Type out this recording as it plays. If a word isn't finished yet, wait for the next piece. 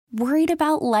Worried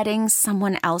about letting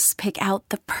someone else pick out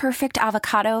the perfect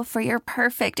avocado for your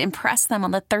perfect impress them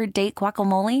on the third date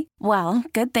guacamole? Well,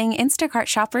 good thing Instacart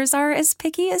shoppers are as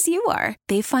picky as you are.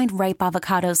 They find ripe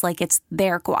avocados like it's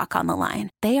their guac on the line.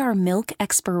 They are milk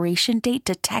expiration date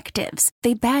detectives.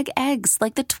 They bag eggs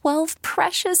like the 12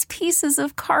 precious pieces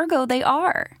of cargo they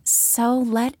are. So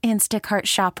let Instacart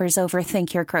shoppers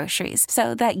overthink your groceries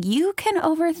so that you can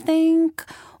overthink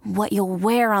what you'll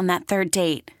wear on that third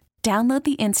date. Download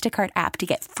the Instacart app to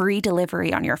get free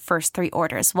delivery on your first 3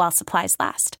 orders while supplies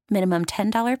last. Minimum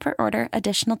 $10 per order.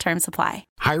 Additional terms apply.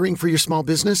 Hiring for your small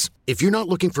business? If you're not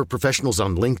looking for professionals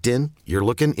on LinkedIn, you're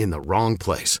looking in the wrong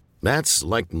place. That's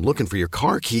like looking for your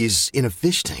car keys in a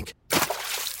fish tank.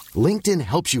 LinkedIn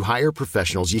helps you hire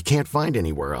professionals you can't find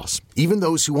anywhere else, even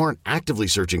those who aren't actively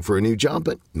searching for a new job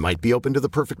but might be open to the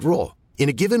perfect role. In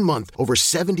a given month, over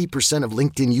 70% of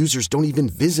LinkedIn users don't even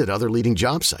visit other leading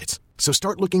job sites. So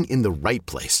start looking in the right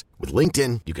place. With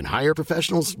LinkedIn, you can hire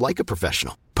professionals like a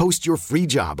professional. Post your free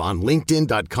job on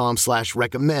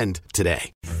linkedin.com/recommend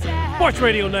today. Sports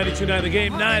Radio 92.9 The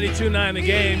Game,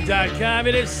 92.9thegame.com.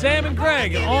 It is Sam and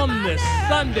Greg on this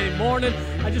Sunday morning.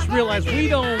 I just realized we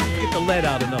don't get the lead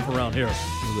out enough around here. We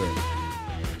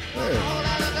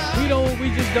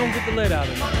just don't get the lead out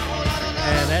enough.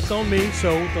 And that's on me,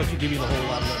 so thought you'd give you the whole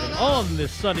lot of it. On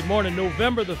this Sunday morning,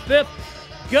 November the 5th,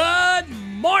 good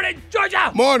morning,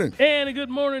 Georgia! Morning! And a good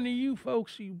morning to you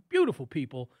folks, you beautiful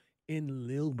people in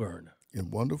Lilburn. In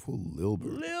wonderful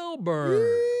Lilburn. Lilburn.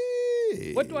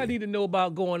 Yay. What do I need to know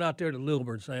about going out there to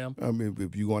Lilburn, Sam? I mean,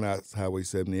 if you're going out Highway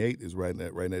 78, is right in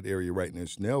that area right near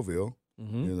Snellville,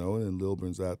 you know, and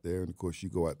Lilburn's out there. And, of course, you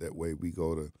go out that way. We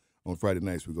go to, on Friday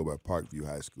nights, we go by Parkview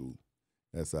High School.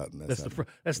 That's out. And that's the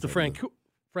Francoeur.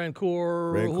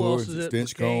 Who else is it?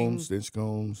 Stinchcombs.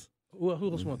 Who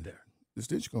else went there? The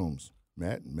Stinchcombs.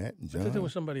 Matt and John. I think there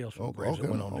was somebody else from Braves that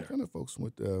went on there. All kind of folks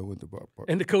went to Park.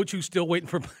 And the coach who's still waiting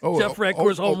for Jeff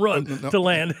Francoeur's home run to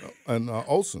land. And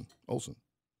Olson.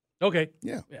 Okay.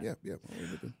 Yeah.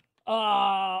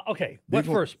 Okay. What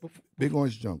first? Big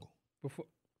Orange Jungle.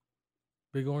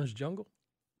 Big Orange Jungle?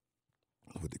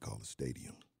 That's what they call the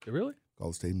stadium. Really? Call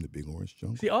the stadium the Big Orange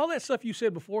Jungle. See, all that stuff you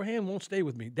said beforehand won't stay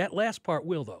with me. That last part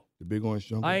will, though. The Big Orange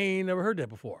Jungle? I ain't never heard that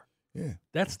before. Yeah.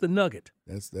 That's the nugget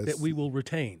that's that we will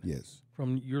retain. Yes.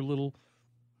 From your little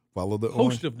host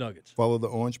orange, of nuggets. Follow the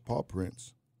orange paw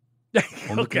prints.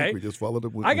 Okay. Just follow the.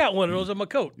 I got one of those on my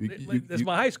coat. That's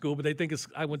my high school, but they think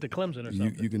I went to Clemson or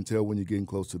something. You can tell when you're getting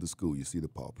close to the school. You see the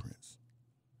paw prints.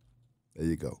 There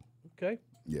you go. Okay.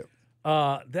 Yep.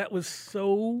 That was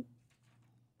so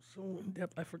in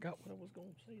depth. I forgot what I was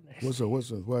going to say next.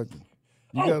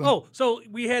 What? So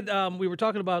we had we were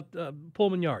talking about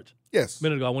Pullman Yards. Yes. A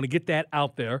minute ago. I want to get that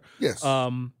out there. Yes.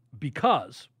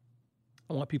 Because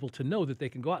I want people to know that they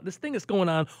can go out. This thing is going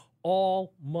on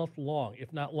all month long,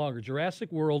 if not longer. Jurassic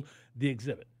World, the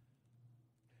exhibit.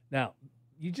 Now,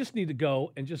 you just need to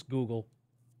go and just Google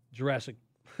Jurassic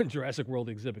World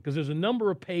exhibit because there's a number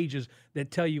of pages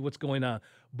that tell you what's going on.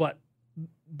 But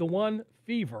the one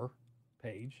Fever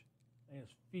page, and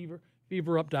it's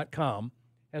feverup.com,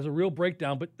 has a real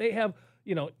breakdown. But they have,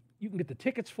 you can get the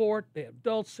tickets for it. They have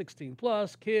adults, 16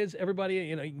 plus, kids, everybody.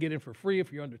 You can get in for free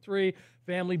if you're under 3.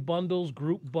 Family bundles,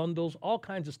 group bundles, all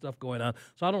kinds of stuff going on.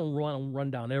 So I don't want to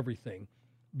run down everything.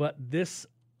 But this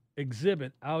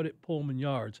exhibit out at Pullman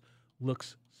Yards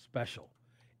looks special.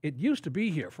 It used to be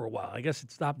here for a while. I guess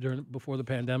it stopped before the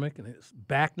pandemic, and it's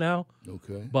back now.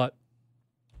 Okay. But,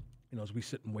 as we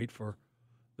sit and wait for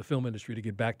the film industry to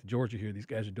get back to Georgia here, these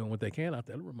guys are doing what they can out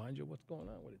there to remind you of what's going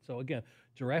on with it. So, again,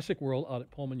 Jurassic World out at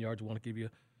Pullman Yards. I want to give you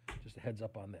just a heads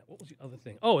up on that. What was the other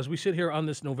thing? Oh, as we sit here on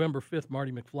this November 5th,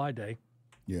 Marty McFly Day.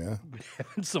 Yeah. We're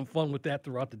having some fun with that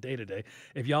throughout the day today.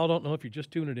 If y'all don't know, if you're just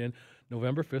tuning in,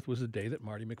 November 5th was the day that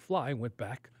Marty McFly went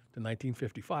back to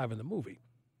 1955 in the movie.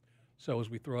 So as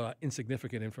we throw out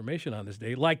insignificant information on this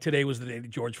day, like today was the day that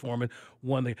George Foreman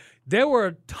won there were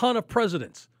a ton of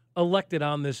presidents elected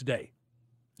on this day.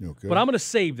 Okay. But I'm going to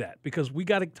save that because we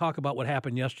got to talk about what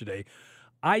happened yesterday.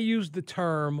 I used the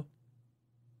term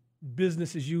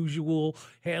business as usual,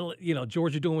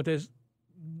 Georgia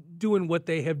doing what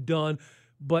they have done.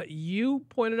 But you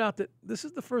pointed out that this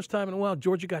is the first time in a while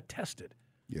Georgia got tested.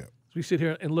 Yeah. So we sit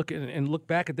here and look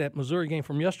back at that Missouri game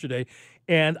from yesterday,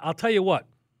 and I'll tell you what,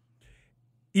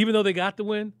 even though they got the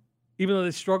win, even though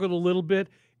they struggled a little bit,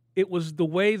 it was the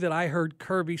way that I heard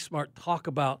Kirby Smart talk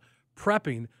about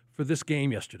prepping for this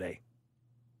game yesterday.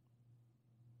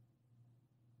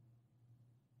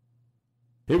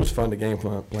 It was fun to game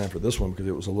plan for this one because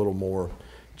it was a little more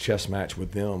chess match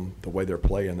with them, the way they're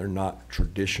playing. They're not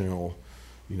traditional,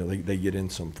 they get in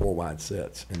some 4-wide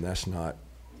sets, and that's not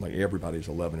like everybody's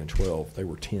 11 and 12. They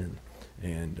were 10,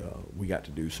 and we got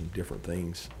to do some different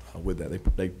things with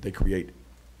that. They create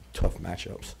tough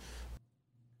matchups.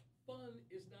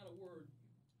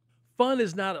 Fun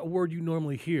is not a word you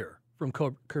normally hear from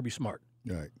Kirby Smart.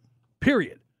 Right.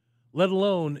 Period. Let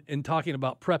alone in talking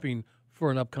about prepping for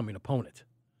an upcoming opponent.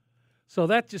 So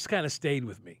that just kind of stayed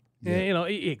with me. Yeah. And, you know,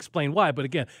 he explained why, but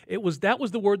again, that was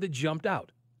the word that jumped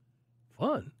out.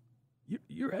 Fun.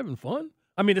 You're having fun?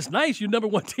 I mean, it's nice. You're number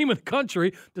one team in the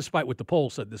country, despite what the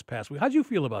poll said this past week. How'd you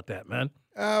feel about that, man?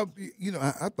 You know,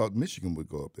 I thought Michigan would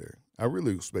go up there. I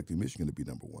really expected Michigan to be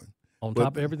number one. On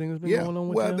top of everything that's been going on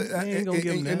with them?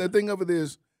 And the thing of it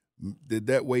is, did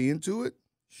that weigh into it?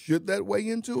 Should that weigh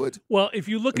into it? Well, if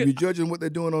you look at... you judging what they're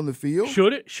doing on the field?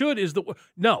 Should it?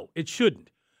 No, it shouldn't.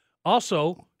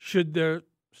 Also, should their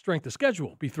strength of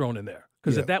schedule be thrown in there?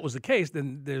 Because if that was the case,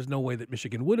 then there's no way that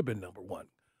Michigan would have been number one.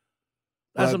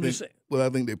 That's what I'm just saying. Well, I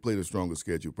think they played a stronger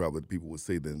schedule, probably people would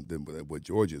say, than what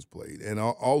Georgia's played. And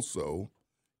also,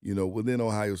 you know, within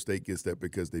Ohio State gets that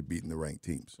because they've beaten the ranked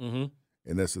teams. Mm-hmm.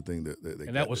 And that's the thing that they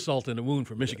and that was salt in the wound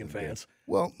for Michigan fans.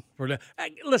 Well,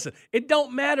 listen, it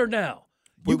don't matter now.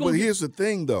 But here's the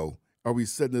thing, though. Are we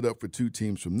setting it up for two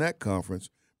teams from that conference?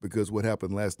 Because what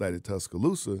happened last night at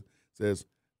Tuscaloosa says,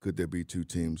 could there be two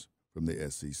teams from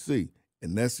the SEC?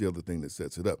 And that's the other thing that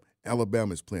sets it up.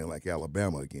 Alabama's playing like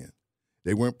Alabama again.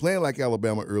 They weren't playing like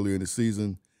Alabama earlier in the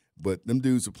season, but them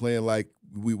dudes are playing like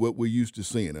what we're used to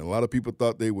seeing. And a lot of people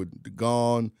thought they were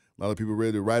gone. A lot of people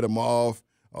ready to write them off.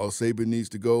 All Saban needs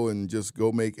to go and just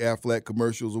go make Aflac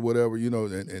commercials or whatever, you know,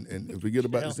 and forget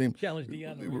about the same. Challenge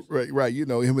Deion. Right. You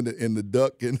know, him in the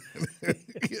duck. And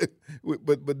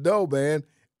but no, man,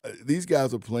 these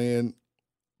guys are playing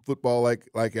football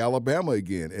like Alabama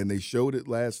again, and they showed it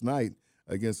last night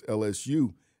against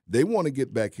LSU. They want to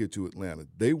get back here to Atlanta.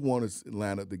 They want to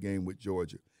line up the game with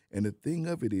Georgia. And the thing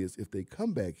of it is, if they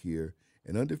come back here,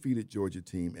 an undefeated Georgia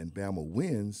team, and Bama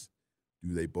wins,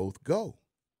 do they both go?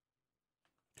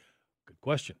 Good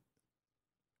question.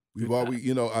 We've always,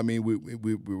 you know, I mean,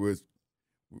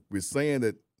 we're saying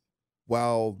that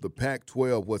while the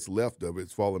Pac-12, what's left of it,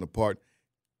 is falling apart,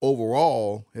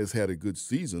 overall has had a good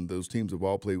season. Those teams have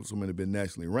all played with someone that have been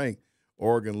nationally ranked.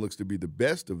 Oregon looks to be the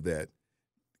best of that.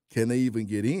 Can they even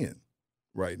get in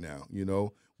right now? You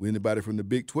know, will anybody from the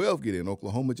Big 12 get in?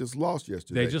 Oklahoma just lost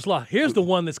yesterday. They just lost. Here's the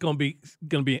one that's going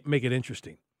to be make it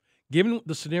interesting. Given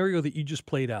the scenario that you just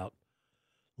played out,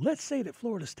 let's say that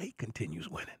Florida State continues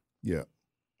winning. Yeah.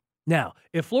 Now,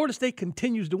 if Florida State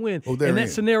continues to win, and that in.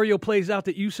 scenario plays out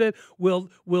that you said, will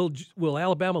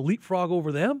Alabama leapfrog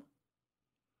over them?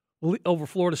 Over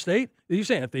Florida State? You're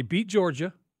saying if they beat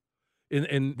Georgia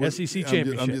in SEC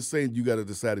championship? I'm just saying you got to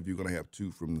decide if you're going to have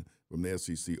two from the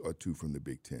SEC or two from the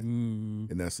Big Ten,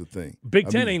 and that's the thing. Big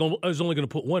Ten is only going to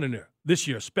put one in there this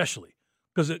year, especially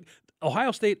because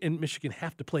Ohio State and Michigan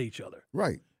have to play each other.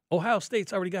 Right. Ohio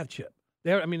State's already got a chip.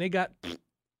 They got.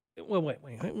 Well, wait.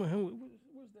 Where's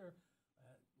their?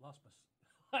 Lost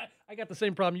my. I got the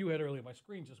same problem you had earlier. My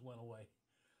screen just went away.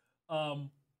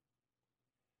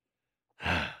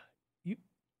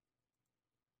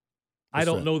 I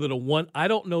don't know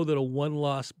that a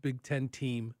one-loss Big Ten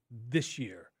team this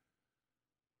year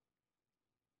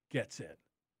gets in.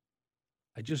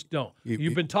 I just don't.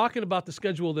 You've been talking about the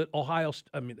schedule that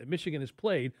that Michigan has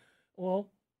played.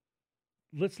 Well,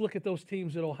 let's look at those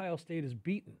teams that Ohio State has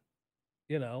beaten.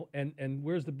 You know, and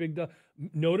where's the big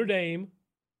Notre Dame?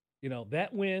 You know,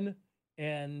 that win,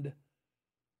 and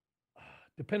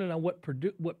depending on what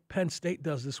Penn State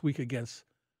does this week against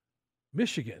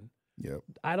Michigan. Yeah,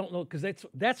 I don't know, because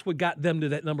that's what got them to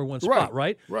that number one spot,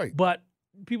 right? Right. But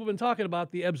people have been talking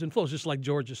about the ebbs and flows, just like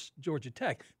Georgia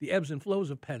Tech, the ebbs and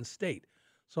flows of Penn State.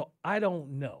 So I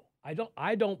don't know.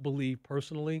 I don't believe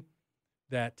personally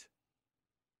that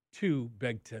two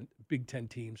Big Ten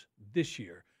teams this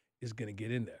year is going to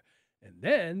get in there. And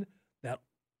then that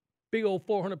big old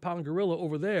 400-pound gorilla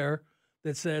over there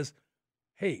that says,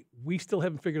 hey, we still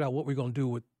haven't figured out what we're going to do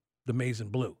with the maize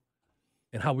and blue.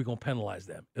 And how are we going to penalize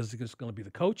them? Is it just going to be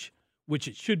the coach, which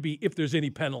it should be if there's any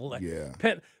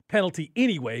penalty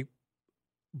anyway,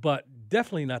 but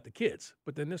definitely not the kids.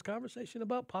 But then there's conversation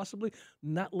about possibly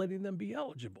not letting them be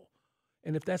eligible.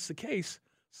 And if that's the case,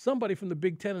 somebody from the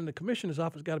Big Ten and the commissioner's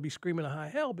office got to be screaming a high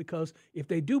hell, because if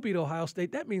they do beat Ohio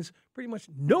State, that means pretty much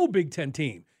no Big Ten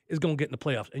team is going to get in the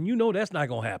playoffs. And you know that's not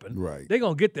going to happen. Right. They're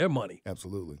going to get their money.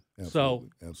 Absolutely.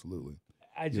 Absolutely.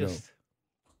 Let's just.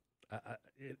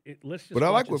 But I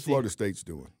like what Florida State's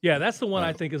doing. Yeah, that's the one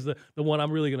I think is the one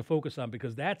I'm really going to focus on,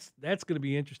 because that's going to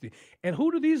be interesting. And who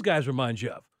do these guys remind you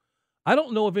of? I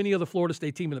don't know of any other Florida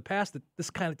State team in the past that this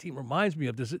kind of team reminds me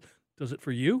of. Does it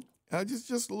for you?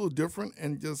 Just a little different,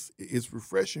 and just it's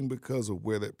refreshing because of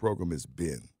where that program has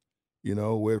been. You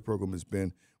know, where the program has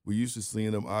been. We're used to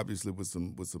seeing them obviously with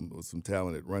some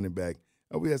talent at running back.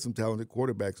 We had some talented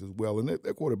quarterbacks as well, and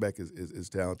their quarterback is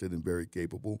talented and very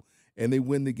capable. And they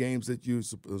win the games that you're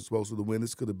supposed to win.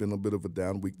 This could have been a bit of a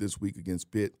down week this week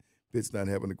against Pitt. Pitt's not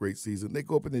having a great season. They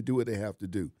go up and they do what they have to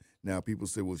do. Now, people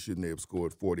say, well, shouldn't they have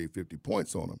scored 40, 50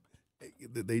 points on them?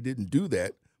 They didn't do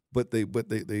that, but they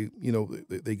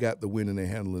got the win and they're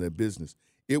handling their business.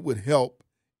 It would help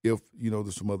if,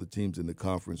 there's some other teams in the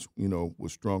conference, were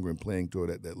stronger and playing toward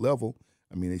at that level.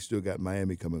 I mean, they still got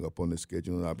Miami coming up on the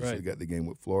schedule, and obviously got the game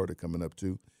with Florida coming up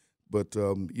too. But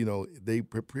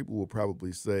people will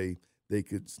probably say they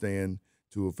could stand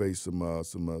to face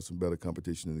some better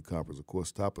competition in the conference. Of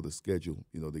course, top of the schedule,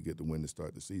 they get the win to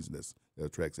start the season. That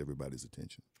attracts everybody's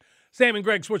attention. Sam and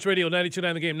Greg, Sports Radio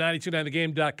 92.9 The Game,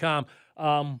 92.9thegame.com.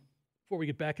 Before we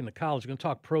get back into college, we're going to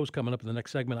talk pros coming up in the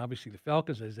next segment. Obviously, the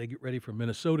Falcons as they get ready for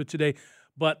Minnesota today.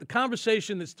 But the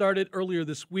conversation that started earlier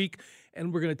this week,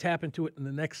 and we're going to tap into it in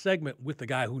the next segment with the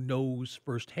guy who knows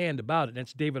firsthand about it.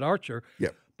 That's David Archer.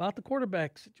 Yep. About the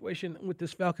quarterback situation with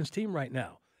this Falcons team right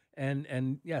now.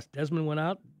 And yes, Desmond went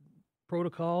out,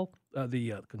 protocol,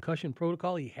 the concussion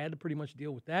protocol. He had to pretty much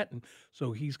deal with that, and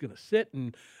so he's going to sit.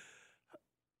 And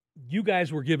you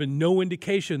guys were given no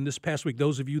indication this past week,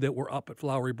 those of you that were up at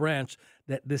Flowery Branch,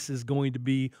 that this is going to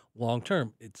be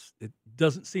long-term. It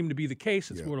doesn't seem to be the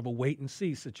case. It's more of a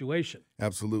wait-and-see situation.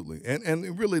 Absolutely.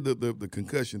 And really the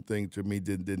concussion thing to me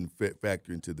didn't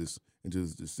factor into this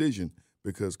decision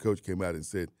because Coach came out and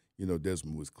said,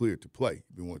 Desmond was cleared to play.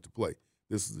 He wanted to play.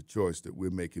 This is a choice that we're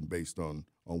making based on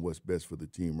what's best for the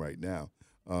team right now.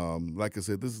 Like I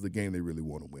said, this is the game they really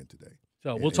want to win today.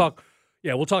 So we'll talk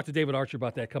to David Archer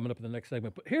about that coming up in the next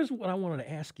segment. But here's what I wanted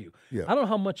to ask you. Yeah. I don't know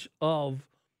how much of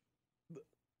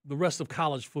the rest of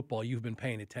college football you've been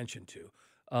paying attention to,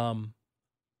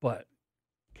 but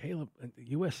Caleb,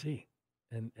 USC,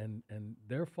 and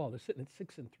their fall, they're sitting at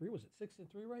 6-3. Was it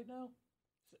 6-3 right now?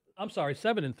 I'm sorry,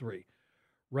 7-3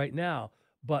 right now.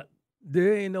 But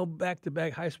there ain't no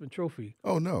back-to-back Heisman Trophy.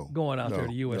 Oh no, going out there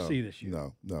to USC this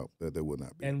year. No, there will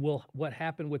not be. And what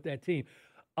happened with that team?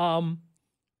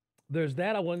 There's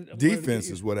that.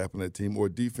 Defense is what happened to that team, or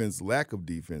lack of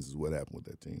defense is what happened with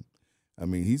that team. I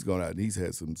mean, he's gone out and he's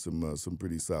had some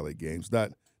pretty solid games.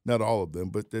 Not all of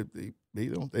them, but they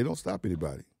don't stop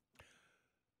anybody.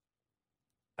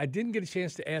 I didn't get a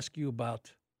chance to ask you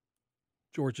about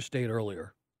Georgia State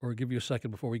earlier, or give you a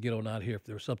second before we get on out here if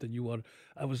there was something you wanted.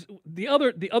 The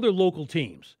other local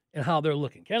teams and how they're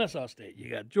looking. Kennesaw State,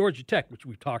 you got Georgia Tech, which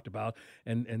we've talked about,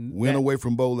 and went away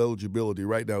from bowl eligibility.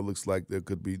 Right now, it looks like there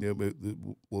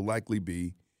will likely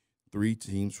be 3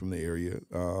 teams from the area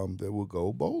that will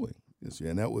go bowling this year,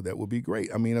 and that would be great.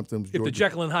 I mean, if the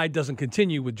Jekyll and Hyde doesn't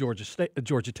continue with Georgia Tech,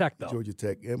 though. Georgia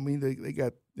Tech. I mean, they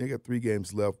got 3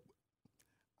 games left.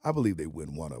 I believe they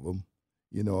win one of them.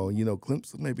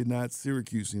 Clemson maybe not.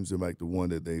 Syracuse seems to be like the one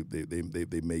that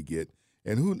they may get.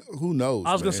 And who knows?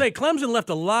 I was going to say Clemson left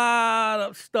a lot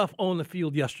of stuff on the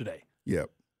field yesterday. Yep.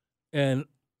 And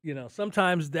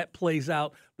sometimes that plays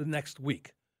out the next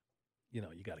week. You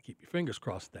got to keep your fingers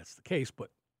crossed that's the case. But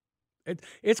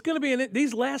it's going to be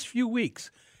these last few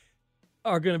weeks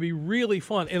are going to be really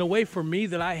fun in a way for me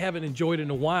that I haven't enjoyed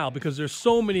in a while because there's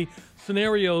so many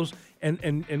scenarios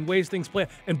and ways things play.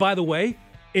 And by the way,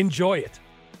 enjoy it.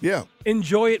 Yeah.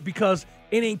 Enjoy it because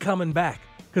it ain't coming back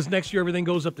because next year everything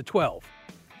goes up to 12.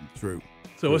 True.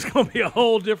 So it's going to be a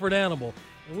whole different animal.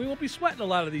 And we won't be sweating a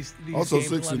lot of these also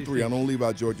games. 6-3. I don't leave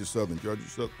out Georgia Southern.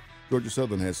 Georgia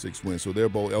Southern has 6 wins, so they're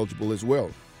bowl eligible as well.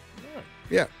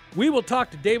 Yeah. We will talk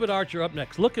to David Archer up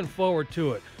next. Looking forward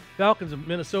to it. Falcons of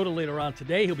Minnesota later on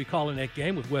today. He'll be calling that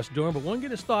game with Wes Durham, but we'll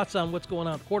get his thoughts on what's going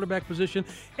on at the quarterback position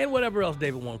and whatever else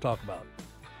David wants to talk about.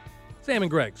 Sam and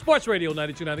Greg, Sports Radio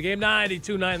 92.9 The Game,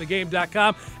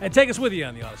 92.9thegame.com, and take us with you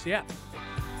on the Odyssey app.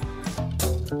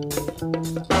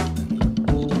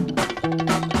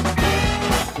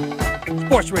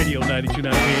 Sports Radio 92.9 The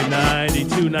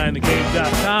Game,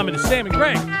 92.9thegame.com. It is Sam and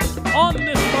Greg on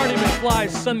this Marty McFly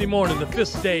Sunday morning, the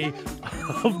 5th day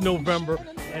of November.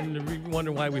 And you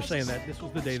wonder why we're saying that. This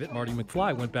was the day that Marty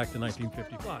McFly went back to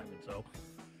 1955. And so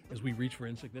as we reach for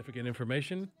insignificant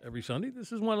information every Sunday,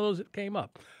 this is one of those that came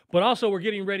up. But also we're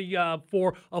getting ready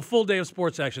for a full day of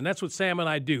sports action. That's what Sam and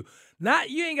I do.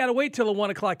 You ain't got to wait till the 1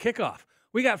 o'clock kickoff.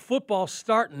 We got football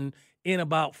starting in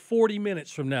about 40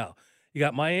 minutes from now. You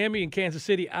got Miami and Kansas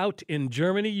City out in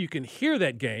Germany. You can hear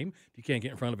that game if you can't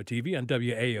get in front of a TV on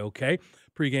WAOK.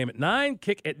 Pregame at 9,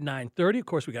 kick at 9:30. Of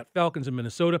course, we got Falcons in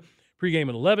Minnesota. Pregame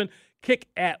at 11, kick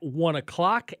at 1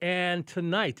 o'clock. And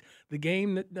tonight, the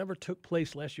game that never took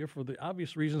place last year for the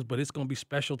obvious reasons, but it's going to be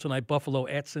special tonight. Buffalo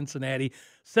at Cincinnati,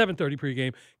 7:30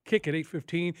 pregame, kick at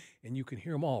 8:15. And you can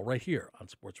hear them all right here on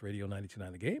Sports Radio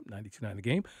 92.9 The Game,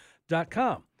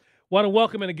 92.9thegame.com. Want to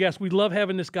welcome in a guest. We love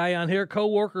having this guy on here,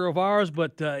 co-worker of ours,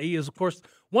 but he is, of course,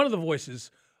 one of the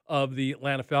voices of the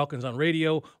Atlanta Falcons on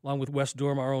radio, along with Wes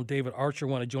Durham. Our own David Archer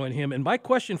want to join him. And my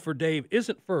question for Dave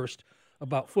isn't first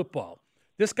about football.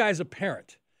 This guy's a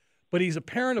parent, but he's a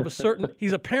parent of a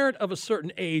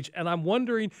certain age, and I'm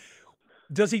wondering,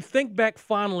 does he think back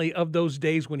fondly of those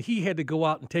days when he had to go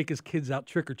out and take his kids out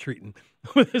trick-or-treating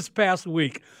this past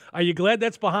week? Are you glad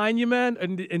that's behind you, man?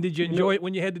 And did you enjoy it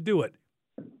when you had to do it?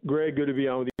 Greg, good to be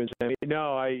on with you, Sammy.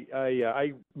 No,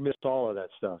 I missed all of that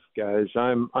stuff, guys.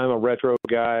 I'm a retro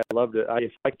guy. I loved it.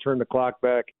 If I could turn the clock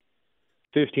back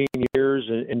 15 years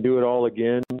and do it all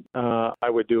again, I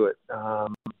would do it.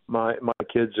 My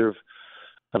kids have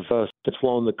since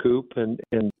flown the coop, and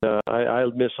I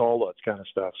miss all that kind of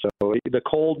stuff. So the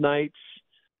cold nights,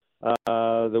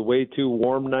 the way too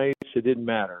warm nights, it didn't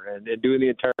matter. And doing the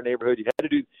entire neighborhood, you had to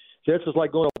do. So that's just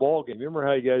like going to a ball game. Remember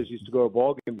how you guys used to go to a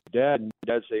ball game with Dad, and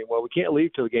Dad saying, "Well, we can't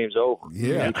leave till the game's over.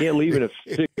 Yeah, you can't leave in a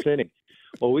sixth inning."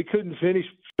 Well, we couldn't finish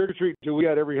trick or treat until we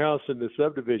got every house in the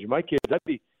subdivision. My kids,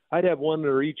 I'd have one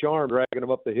under each arm, dragging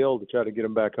them up the hill to try to get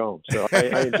them back home. So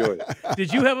I enjoyed it.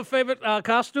 Did you have a favorite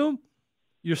costume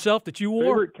yourself that you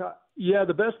wore? Yeah,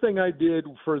 the best thing I did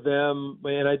for them,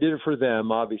 and I did it for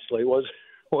them, obviously,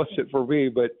 wasn't for me,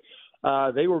 but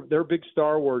they're big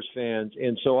Star Wars fans,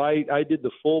 and so I did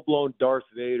the full-blown Darth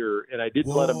Vader, and I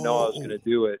didn't let them know I was going to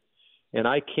do it. And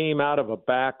I came out of a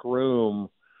back room,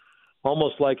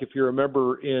 almost like if you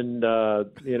remember in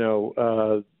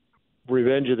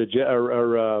Revenge of the Jedi,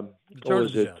 or what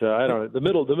was it? I don't know, the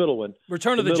middle one.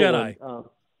 Return of the Jedi.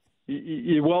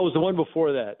 Well, it was the one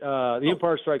before that. The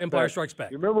Empire Strikes Back. Empire Strikes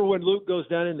Back. You remember when Luke goes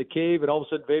down in the cave, and all of a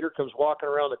sudden Vader comes walking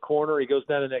around the corner? He goes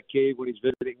down in that cave when he's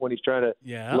visiting, when he's trying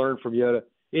to learn from Yoda.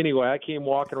 Anyway, I came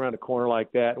walking around the corner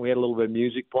like that, and we had a little bit of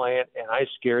music playing, and I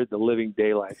scared the living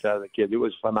daylights out of the kids. It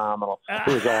was phenomenal. It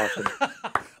was awesome.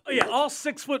 Yeah, all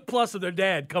 6 foot plus of their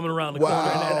dad coming around the corner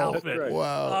in that outfit. Right.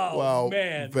 Wow.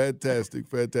 Man. Fantastic.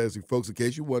 Folks, in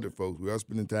case you wondered, folks, we are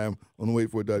spending time on the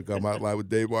waitfor.com hotline with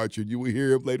Dave Archer. You will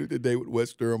hear him later today with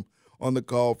Wes Durham on the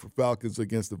call for Falcons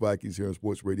against the Vikings here on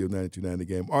Sports Radio 92.9 The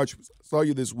Game. Arch, saw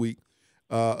you this week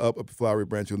up at Flowery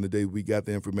Branch on the day we got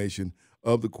the information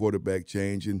of the quarterback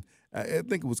change, and I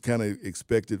think it was kind of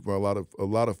expected for a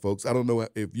lot of folks. I don't know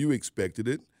if you expected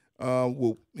it.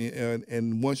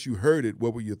 And once you heard it,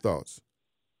 what were your thoughts?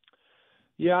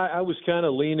 Yeah, I was kind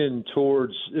of leaning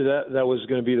towards that was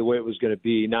going to be the way it was going to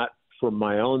be, not for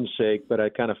my own sake, but I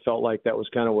kind of felt like that was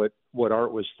kind of what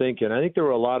Art was thinking. I think there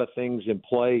were a lot of things in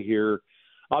play here.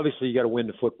 Obviously, you got to win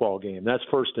the football game. That's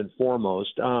first and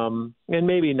foremost. And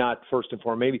maybe not first and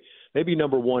foremost. Maybe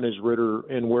number one is Ritter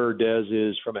and where Dez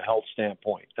is from a health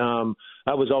standpoint.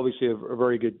 That was obviously a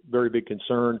very big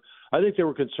concern. I think there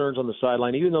were concerns on the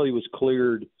sideline, even though he was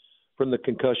cleared from the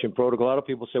concussion protocol. A lot of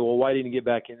people say, well, why didn't you get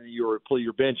back in your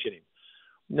benching him?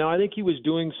 No, I think he was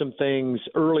doing some things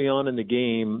early on in the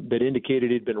game that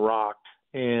indicated he'd been rocked,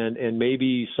 and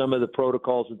maybe some of the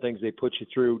protocols and things they put you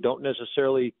through don't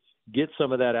necessarily get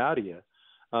some of that out of you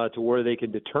to where they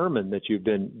can determine that you've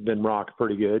been rocked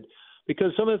pretty good.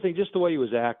 Because some of the things, just the way he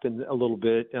was acting a little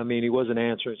bit, I mean, he wasn't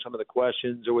answering some of the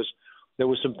questions. There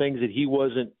was some things that he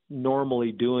wasn't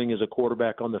normally doing as a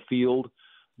quarterback on the field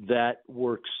that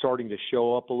were starting to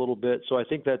show up a little bit. So I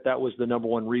think that was the number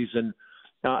one reason.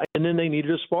 And then they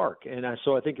needed a spark. And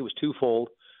so I think it was twofold.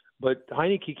 But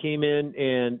Heineke came in,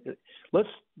 and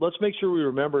let's make sure we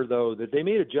remember, though, that they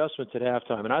made adjustments at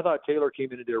halftime. And I thought Taylor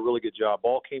came in and did a really good job.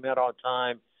 Ball came out on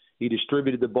time. He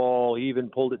distributed the ball. He even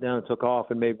pulled it down and took off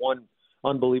and made one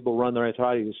unbelievable run there. I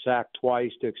thought he was sacked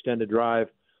twice to extend a drive.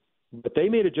 But they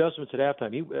made adjustments at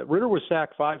halftime. Ritter was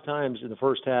sacked 5 times in the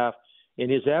first half,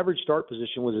 and his average start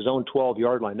position was his own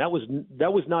 12-yard line. That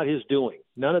was not his doing.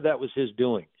 None of that was his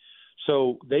doing.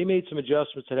 So they made some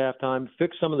adjustments at halftime,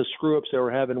 fixed some of the screw-ups they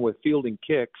were having with fielding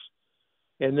kicks,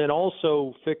 and then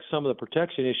also fixed some of the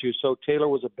protection issues. So Taylor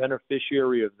was a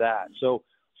beneficiary of that. So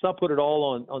let's not put it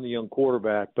all on the young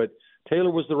quarterback, but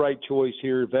Taylor was the right choice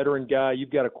here. Veteran guy.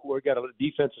 You've got a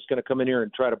defense that's going to come in here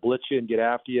and try to blitz you and get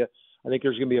after you. I think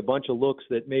there's going to be a bunch of looks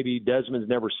that maybe Desmond's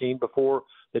never seen before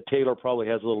that Taylor probably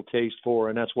has a little taste for,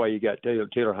 and that's why you got Taylor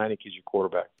Heineke as your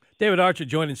quarterback. David Archer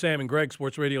joining Sam and Greg,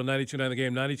 Sports Radio 92.9 The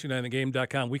Game,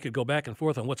 92.9thegame.com. We could go back and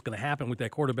forth on what's going to happen with that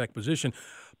quarterback position,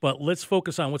 but let's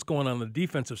focus on what's going on the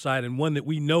defensive side, and one that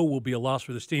we know will be a loss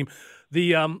for this team.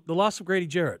 The loss of Grady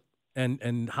Jarrett.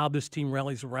 and how this team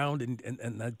rallies around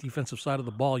and that defensive side of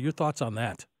the ball. Your thoughts on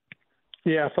that?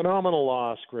 Yeah, phenomenal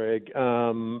loss, Greg.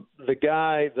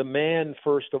 The man,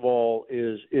 first of all,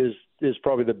 is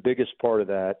probably the biggest part of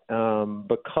that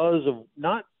because of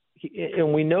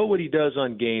and we know what he does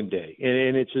on game day,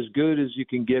 and it's as good as you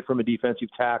can get from a defensive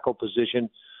tackle position.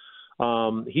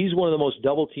 He's one of the most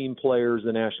double-team players in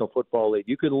the National Football League.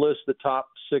 You can list the top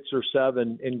 6 or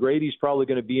 7, and Grady's probably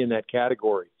going to be in that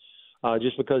category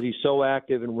just because he's so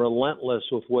active and relentless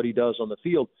with what he does on the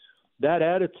field. That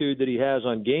attitude that he has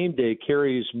on game day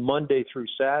carries Monday through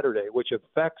Saturday, which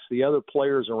affects the other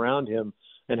players around him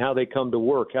and how they come to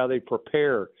work, how they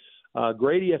prepare.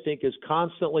 Grady, I think, has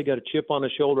constantly got a chip on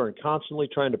his shoulder and constantly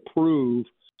trying to prove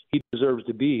he deserves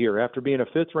to be here. After being a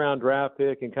 5th-round draft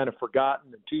pick and kind of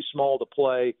forgotten and too small to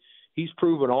play, he's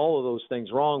proven all of those things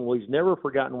wrong. Well, he's never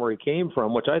forgotten where he came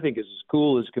from, which I think is as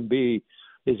cool as can be,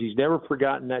 is he's never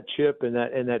forgotten that chip and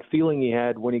that feeling he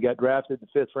had when he got drafted in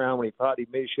the 5th round when he thought he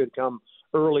may should have come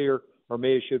earlier or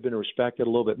maybe should have been respected a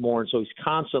little bit more. And so he's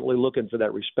constantly looking for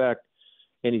that respect,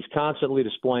 and he's constantly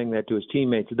displaying that to his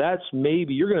teammates. That's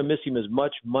maybe you're going to miss him as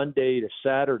much Monday to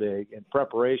Saturday in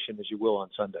preparation as you will on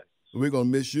Sunday. We're going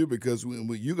to miss you because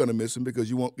you're going to miss him because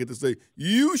you won't get to say,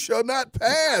 "You shall not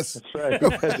pass." That's right.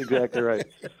 That's exactly right.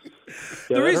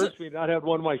 Yeah, it hurts me not have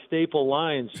one of my staple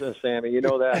lines, Sammy. You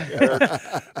know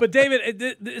that. But, David,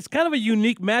 it's kind of a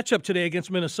unique matchup today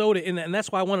against Minnesota, and that's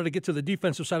why I wanted to get to the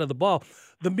defensive side of the ball.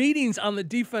 The meetings on the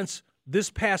defense this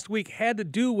past week had to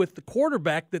do with the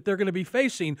quarterback that they're going to be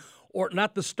facing, or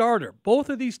not the starter. Both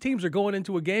of these teams are going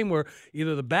into a game where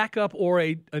either the backup or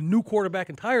a new quarterback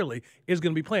entirely is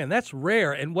going to be playing. That's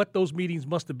rare, and what those meetings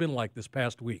must have been like this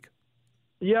past week.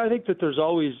 Yeah, I think that there's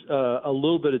always a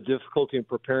little bit of difficulty in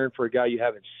preparing for a guy you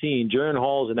haven't seen. Jaron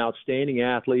Hall is an outstanding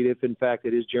athlete. If, in fact,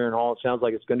 it is Jaron Hall, it sounds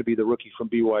like it's going to be the rookie from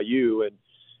BYU.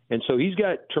 And so he's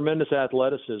got tremendous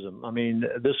athleticism. I mean,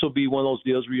 this will be one of those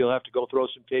deals where you'll have to go throw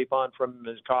some tape on from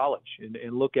his college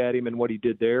and look at him and what he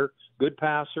did there. Good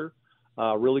passer,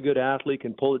 really good athlete,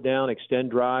 can pull it down,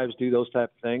 extend drives, do those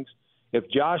type of things. If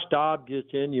Josh Dobbs gets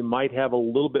in, you might have a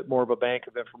little bit more of a bank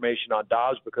of information on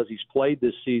Dobbs because he's played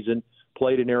this season,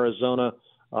 played in Arizona.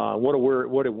 What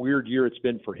a weird year it's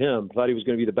been for him. Thought he was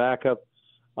going to be the backup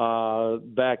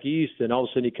back east, and all of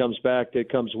a sudden he comes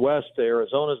west to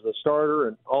Arizona as the starter,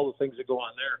 and all the things that go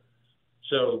on there.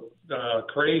 So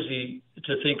crazy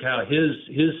to think how his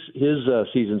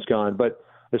season's gone. But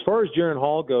as far as Jaron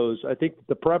Hall goes, I think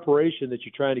the preparation that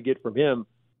you're trying to get from him,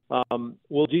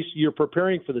 you're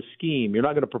preparing for the scheme. You're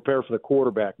not going to prepare for the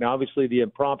quarterback. Now, obviously, the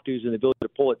impromptus and the ability to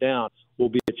pull it down will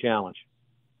be a challenge.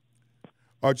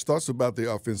 Arch, thoughts about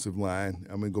the offensive line?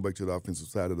 I'm going to go back to the offensive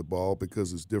side of the ball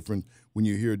because it's different when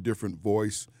you hear a different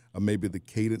voice. Maybe the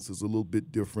cadence is a little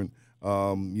bit different.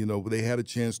 They had a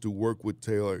chance to work with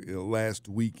Taylor last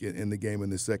week in the game in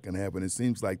the second half, and it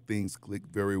seems like things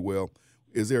clicked very well.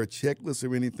 Is there a checklist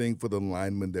or anything for the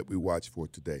linemen that we watch for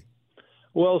today?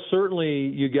 Well, certainly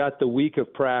you got the week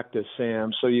of practice,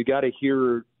 Sam, so you got to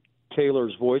hear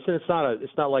Taylor's voice. And it's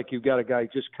not like you've got a guy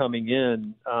just coming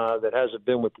in that hasn't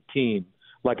been with the team,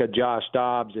 like a Josh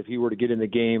Dobbs. If he were to get in the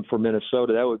game for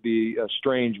Minnesota, that would be a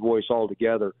strange voice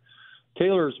altogether.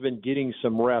 Taylor's been getting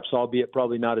some reps, albeit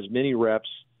probably not as many reps.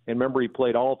 And remember, he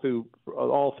played all through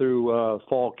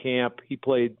fall camp. He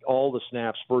played all the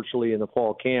snaps virtually in the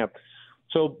fall camp.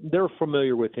 So they're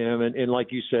familiar with him. And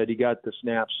like you said, he got the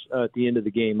snaps at the end of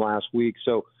the game last week.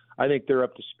 So I think they're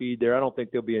up to speed there. I don't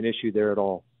think there'll be an issue there at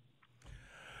all.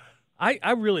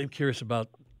 I really am curious about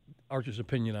Archer's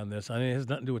opinion on this. I mean, it has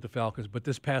nothing to do with the Falcons, but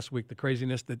this past week, the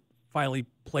craziness that finally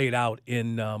played out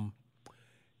in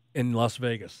Las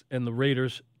Vegas, and the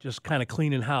Raiders just kind of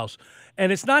cleaning house.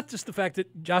 And it's not just the fact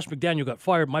that Josh McDaniel got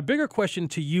fired. My bigger question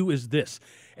to you is this.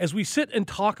 As we sit and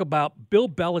talk about Bill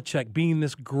Belichick being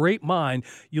this great mind,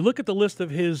 you look at the list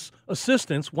of his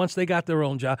assistants once they got their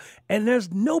own job, and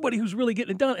there's nobody who's really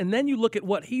getting it done. And then you look at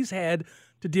what he's had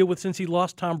to deal with since he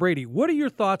lost Tom Brady. What are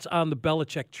your thoughts on the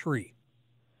Belichick tree?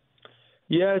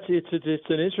 Yeah, it's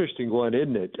an interesting one,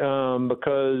 isn't it?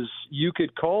 Because you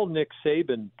could call Nick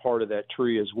Saban part of that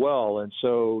tree as well. And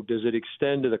so does it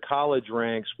extend to the college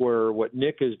ranks where what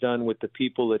Nick has done with the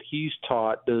people that he's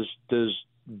taught, does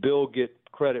Bill get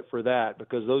credit for that?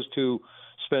 Because those two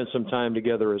spent some time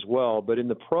together as well. But in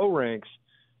the pro ranks,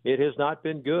 it has not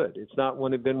been good. It's not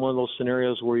been one of those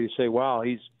scenarios where you say, wow,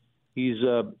 his seed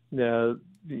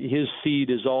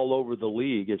is all over the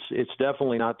league. It's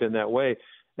definitely not been that way.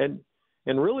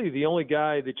 And really, the only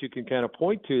guy that you can kind of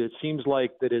point to that seems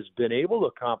like that has been able to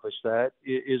accomplish that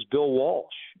is Bill Walsh.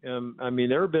 I mean,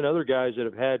 there have been other guys that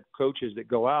have had coaches that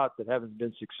go out that haven't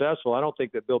been successful. I don't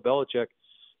think that Bill Belichick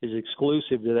is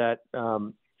exclusive to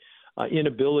that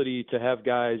inability to have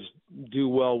guys do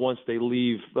well once they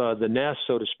leave the nest,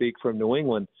 so to speak, from New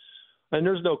England. And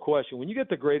there's no question, when you get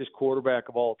the greatest quarterback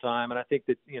of all time, and I think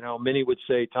that, many would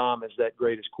say Tom is that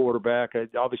greatest quarterback.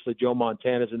 Obviously, Joe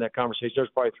Montana's in that conversation. There's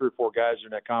probably 3 or 4 guys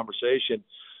in that conversation.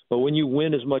 But when you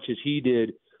win as much as he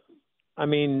did, I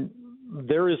mean,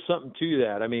 there is something to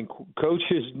that. I mean,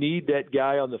 coaches need that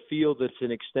guy on the field that's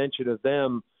an extension of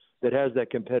them that has that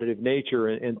competitive nature.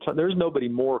 And there's nobody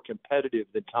more competitive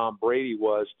than Tom Brady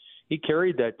was. He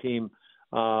carried that team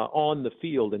on the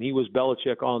field, and he was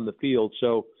Belichick on the field.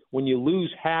 So when you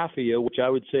lose half of you, which I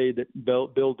would say that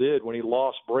Bill did when he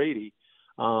lost Brady,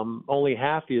 only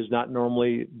half of you is not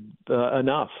normally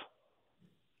enough.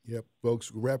 Yep,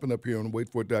 folks, wrapping up here on the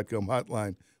waitfor.com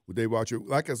hotline with Dave Archer.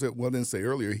 Like I said, didn't say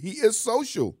earlier, he is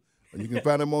social. And you can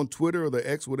find him on Twitter or the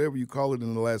X, whatever you call it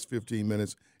in the last 15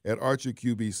 minutes, at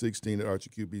ArcherQB16, at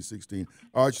ArcherQB16.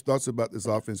 Arch, thoughts about this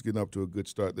offense getting up to a good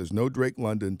start. There's no Drake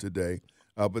London today,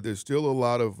 but there's still a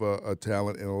lot of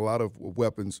talent and a lot of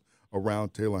weapons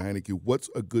around Taylor Heineke. What's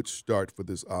a good start for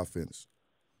this offense?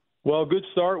 Well, a good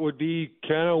start would be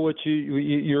kind of what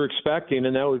you're expecting,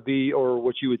 and that would be, or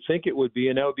what you would think it would be,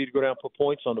 and that would be to go down and put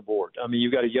points on the board. I mean,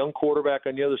 you've got a young quarterback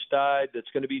on the other side that's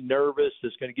going to be nervous,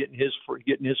 that's going to get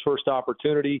in his first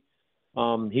opportunity.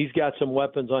 He's got some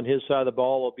weapons on his side of the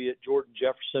ball, albeit Jordan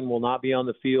Jefferson will not be on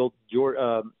the field.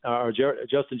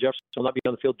 Justin Jefferson will not be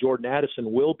on the field. Jordan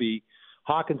Addison will be.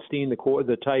 Hockenstein,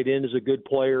 the tight end, is a good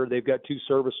player. They've got 2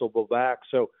 serviceable backs,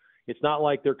 so it's not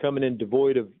like they're coming in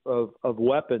devoid of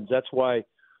weapons. That's why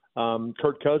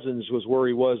Kirk Cousins was where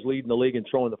he was, leading the league and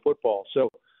throwing the football. So,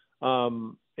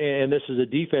 and this is a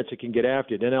defense that can get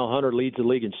after you. Danielle Hunter leads the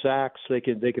league in sacks. They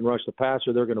can rush the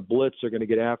passer. They're going to blitz. They're going to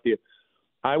get after you.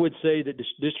 I would say that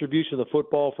distribution of the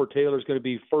football for Taylor is going to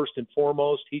be first and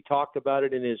foremost. He talked about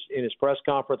it in his press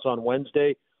conference on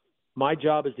Wednesday. My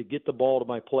job is to get the ball to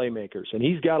my playmakers, and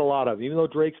he's got a lot of them. Even though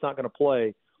Drake's not going to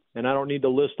play, and I don't need to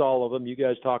list all of them. You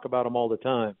guys talk about them all the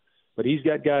time. But he's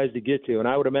got guys to get to, and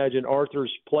I would imagine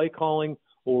Arthur's play calling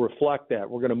will reflect that.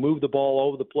 We're going to move the ball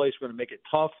over the place. We're going to make it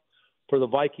tough for the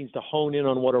Vikings to hone in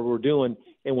on whatever we're doing.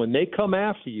 And when they come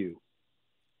after you,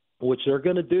 which they're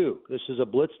going to do, this is a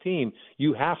blitz team,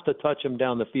 you have to touch them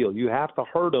down the field. You have to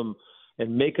hurt them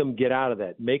and make them get out of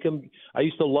that. I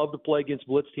used to love to play against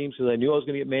blitz teams because I knew I was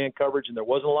going to get man coverage, and there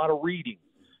wasn't a lot of reading.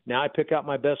 Now I pick out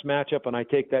my best matchup, and I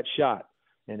take that shot.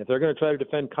 And if they're going to try to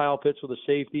defend Kyle Pitts with a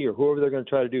safety or whoever they're going to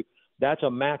try to do, that's a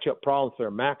matchup problem for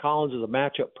them. Matt Collins is a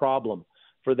matchup problem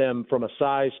for them from a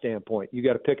size standpoint. You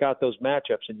got to pick out those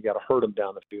matchups, and you got to hurt them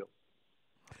down the field.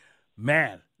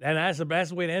 Man, and that's the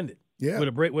best way to end it. Yeah, with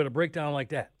a breakdown like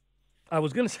that. I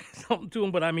was going to say something to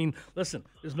him, but I mean, listen,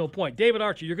 there's no point. David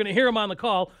Archer, you're going to hear him on the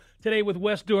call today with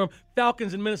Wes Durham.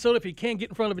 Falcons in Minnesota. If you can't get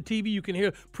in front of a TV, you can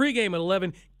hear pregame at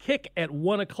 11, kick at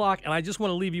 1 o'clock. And I just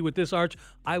want to leave you with this, Arch.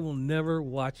 I will never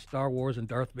watch Star Wars and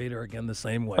Darth Vader again the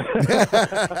same way.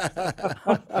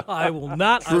 I will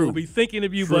not. True. I will be thinking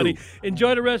of you, True. buddy.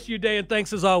 Enjoy the rest of your day, and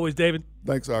thanks as always, David.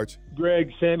 Thanks, Arch.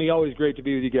 Greg, Sammy, always great to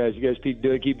be with you guys. You guys keep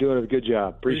doing a good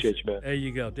job. Appreciate you, man. There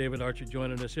you go. David Archer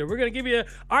joining us here. We're going to give you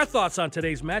our thoughts on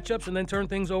today's matchups and then turn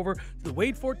things over to the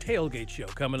Wade Ford Tailgate Show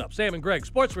coming up. Sam and Greg,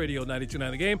 Sports Radio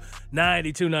 92.9 The Game,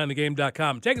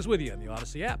 929thegame.com. Take us with you on the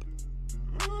Odyssey app.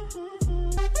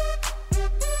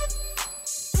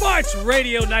 Sports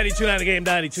Radio 92.9 The Game,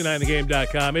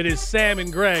 929thegame.com. It is Sam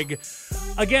and Greg.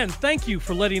 Again, thank you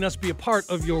for letting us be a part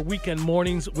of your weekend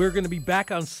mornings. We're going to be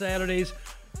back on Saturdays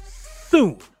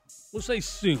soon. We'll say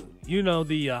soon. You know,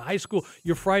 the high school,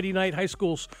 your Friday night high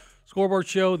school scoreboard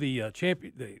show, the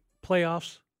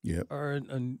playoffs are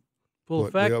in full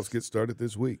effect. Playoffs get started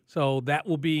this week. So that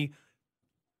will be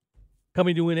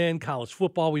coming to an end. College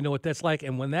football, we know what that's like.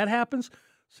 And when that happens,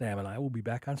 Sam and I will be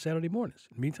back on Saturday mornings.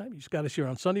 In the meantime, you just got us here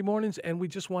on Sunday mornings, and we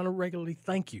just want to regularly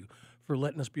thank you for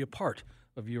letting us be a part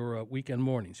of your weekend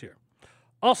mornings here.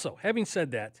 Also, having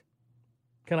said that,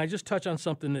 can I just touch on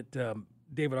something that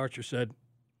David Archer said?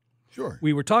 Sure.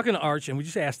 We were talking to Arch, and we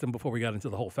just asked him before we got into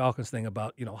the whole Falcons thing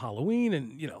about, Halloween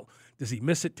and, does he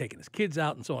miss it, taking his kids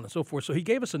out and so on and so forth. So he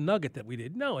gave us a nugget that we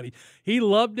didn't know, and he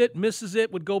loved it, misses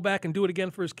it, would go back and do it again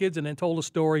for his kids, and then told a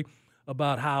story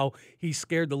about how he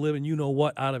scared the living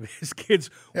you-know-what out of his kids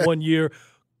one year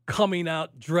coming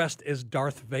out dressed as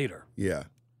Darth Vader. Yeah.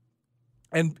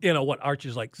 And you know what, Arch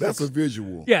is like That's a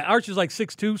visual. Yeah, Arch is like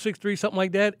 6'2", 6'3", something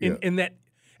like that. Yeah. And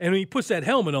when he puts that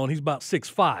helmet on, he's about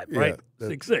 6'5", right?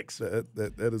 6'6".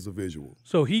 That is a visual.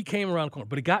 So he came around the corner.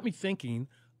 But it got me thinking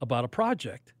about a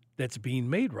project that's being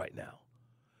made right now.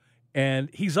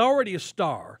 And he's already a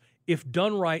star. If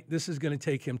done right, this is going to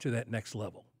take him to that next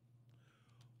level.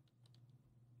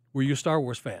 Were you a Star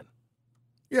Wars fan?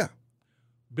 Yeah.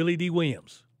 Billy D.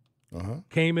 Williams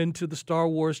came into the Star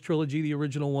Wars trilogy, the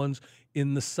original ones,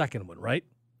 in the second one, right?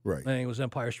 Right. I think it was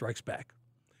Empire Strikes Back.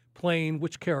 Playing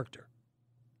which character?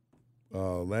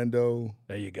 Lando.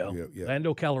 There you go. Yeah.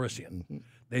 Lando Calrissian. Mm-hmm.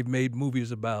 They've made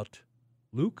movies about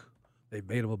Luke. They've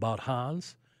made them about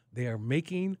Hans. They are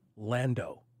making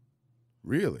Lando.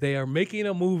 Really? They are making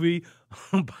a movie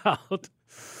about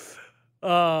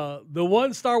the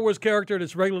one Star Wars character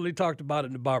that's regularly talked about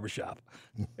in the barbershop.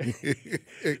 All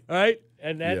right?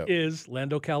 And that is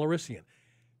Lando Calrissian.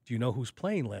 Do you know who's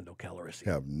playing Lando Calrissian?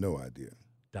 Have no idea.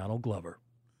 Donald Glover.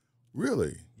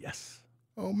 Really? Yes.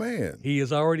 Oh, man. He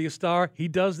is already a star. He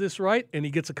does this right, and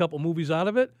he gets a couple movies out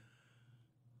of it.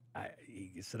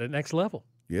 He gets to the next level.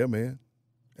 Yeah, man.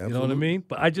 Absolutely. You know what I mean?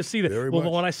 But I just see that. Very Well,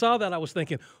 much. when I saw that, I was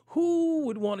thinking, who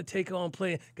would want to take on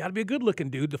playing? Got to be a good-looking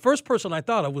dude. The first person I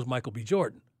thought of was Michael B.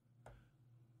 Jordan.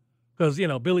 Because,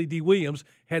 Billy D. Williams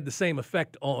had the same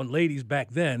effect on ladies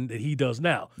back then that he does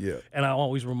now. Yeah. And I'm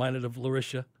always reminded of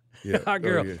Larisha. Yeah. Our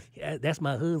girl. Oh, yeah, that's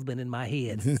my husband in my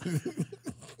head.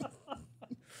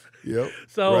 Yep.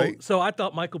 So Right. so I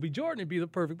thought Michael B. Jordan would be the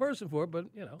perfect person for it, but,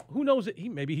 who knows?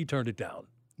 Maybe he turned it down.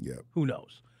 Yeah. Who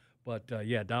knows? But,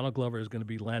 Donald Glover is going to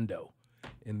be Lando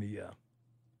in the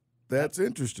That's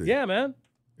interesting. yeah, man.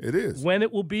 It is. When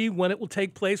it will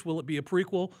take place, will it be a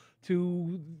prequel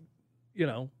to,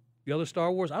 the other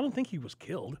Star Wars? I don't think he was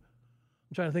killed.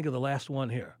 I'm trying to think of the last one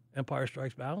here. Empire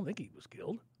Strikes Back. I don't think he was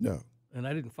killed. No. And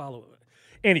I didn't follow it.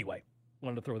 Anyway,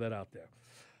 wanted to throw that out there.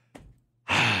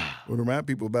 Well, remind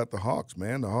people about the Hawks,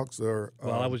 man. The Hawks are.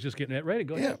 Well, I was just getting that ready.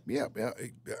 Go ahead. Yeah.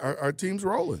 Our team's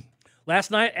rolling.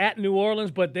 Last night at New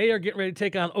Orleans, but they are getting ready to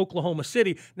take on Oklahoma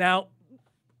City. Now,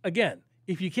 again,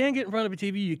 if you can't get in front of a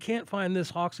TV, you can't find this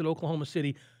Hawks at Oklahoma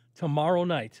City tomorrow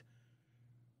night.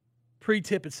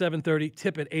 Pre-tip at 7:30,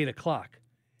 tip at 8 o'clock.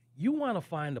 You want to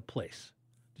find a place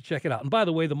to check it out. And by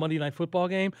the way, the Monday Night Football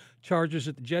game, Chargers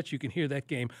at the Jets, you can hear that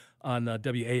game on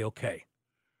WAOK.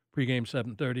 Pre-game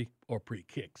 7:30 or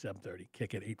pre-kick 7:30,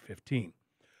 kick at 8:15.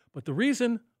 But the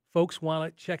reason folks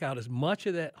want to check out as much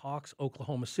of that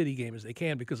Hawks-Oklahoma City game as they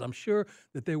can, because I'm sure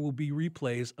that there will be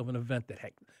replays of an event that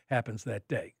happens that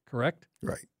day, correct?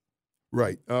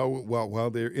 Right. While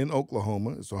they're in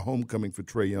Oklahoma, it's a homecoming for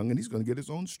Trae Young, and he's going to get his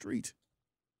own street.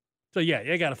 So, yeah,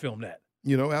 they got to film that.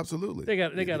 Absolutely. They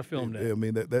got to film that. I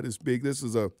mean, that is big. This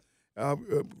is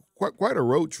quite a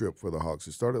road trip for the Hawks.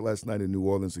 It started last night in New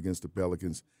Orleans against the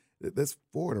Pelicans. That's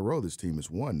 4 in a row this team has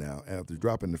won now after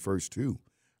dropping the first 2.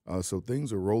 So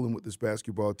things are rolling with this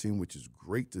basketball team, which is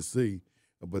great to see.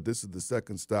 But this is the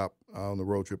second stop on the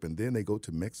road trip, and then they go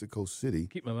to Mexico City.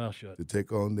 Keep my mouth shut. To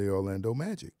take on the Orlando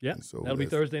Magic. Yeah, so that'll be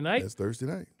Thursday night. That's Thursday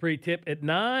night. Pre-tip at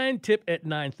 9, tip at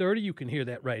 9:30. You can hear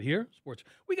that right here. Sports.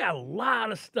 We got a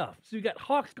lot of stuff. So we got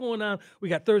Hawks going on. We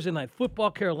got Thursday night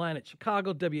football, Carolina at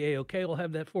Chicago. WAOK will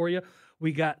have that for you.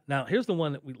 We got, now here's the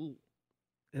one that we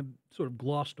have sort of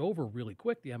glossed over really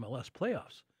quick, the MLS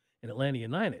playoffs. And Atlanta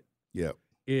United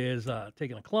is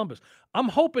taking on Columbus. I'm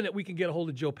hoping that we can get a hold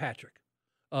of Joe Patrick.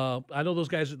 I know those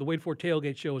guys at the Wade Ford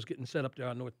Tailgate Show is getting set up there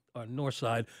on north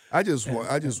side. I just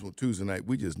want Tuesday night.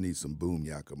 We just need some boom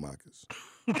yakamakas.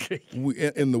 Okay.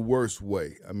 In the worst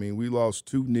way. I mean, we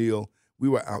lost 2-0. We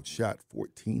were outshot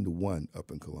 14-1 up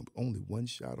in Columbus. Only one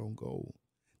shot on goal.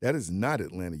 That is not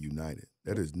Atlanta United.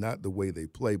 That is not the way they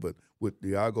play. But with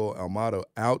Diego Almada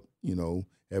out,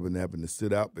 having to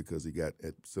sit out because he got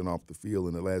sent off the field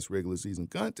in the last regular season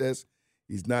contest.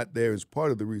 He's not there. It's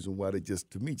part of the reason why they just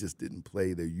didn't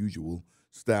play their usual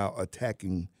style,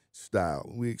 attacking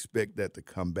style. We expect that to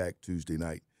come back Tuesday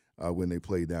night when they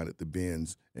play down at the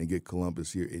Benz and get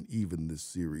Columbus here and even this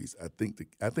series. I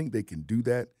think they can do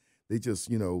that. They just,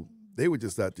 they were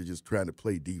just out there just trying to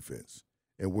play defense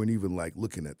and weren't even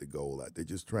looking at the goal. They're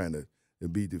just trying to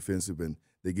be defensive, and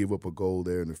they gave up a goal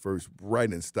there in the first,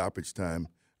 right in stoppage time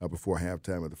before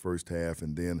halftime of the first half,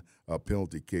 and then a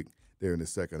penalty kick there in the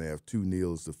second half.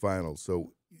 2-0 is the final.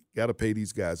 So got to pay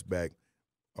these guys back.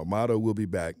 Armado will be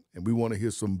back, and we want to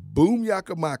hear some boom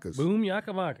yakamakas. Boom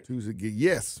yakamakas. Tuesday,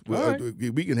 yes.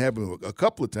 We can have them a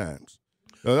couple of times.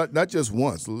 Not just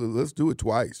once. Let's do it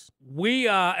twice.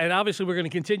 And obviously we're going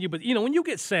to continue, but, when you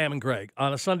get Sam and Greg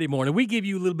on a Sunday morning, we give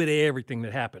you a little bit of everything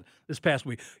that happened this past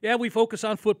week. Yeah, we focus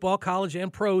on football, college,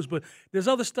 and pros, but there's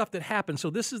other stuff that happened, so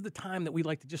this is the time that we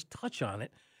like to just touch on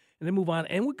it and then move on.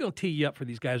 And we're going to tee you up for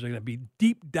these guys who are going to be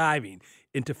deep diving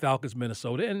into Falcons,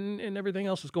 Minnesota, and everything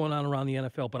else that's going on around the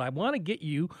NFL. But I want to get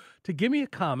you to give me a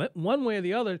comment one way or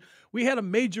the other. We had a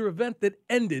major event that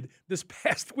ended this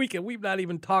past weekend. We've not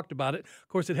even talked about it. Of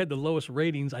course, it had the lowest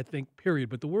ratings, I think, period.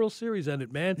 But the World Series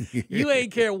ended, man. You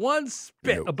ain't care one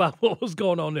spit about what was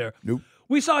going on there. Nope.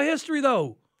 We saw history,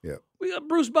 though. Yeah. We got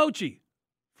Bruce Bochy,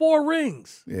 4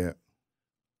 rings. Yeah.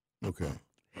 Okay.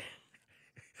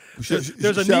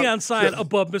 There's a neon sign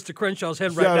above Mr. Crenshaw's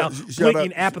head right now,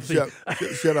 blinking apathy.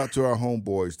 Shout out to our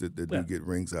homeboys that do get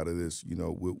rings out of this. You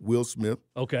know, Will Smith,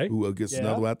 who gets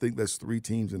another one. I think that's 3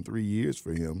 teams in 3 years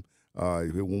for him.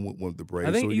 He won with the Braves.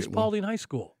 I think East Paulding High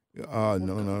School.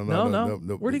 No.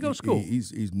 Where'd he go to school?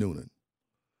 He's Noonan.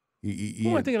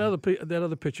 I think that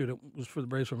other pitcher that was for the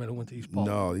Braves for a minute went to East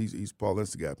Paulding. No, he's Paul.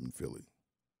 That's the guy from Philly.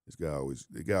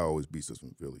 The guy always beats us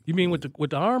from Philly. You mean with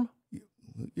the arm?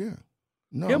 Yeah.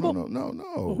 No. Well,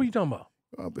 who are you talking about?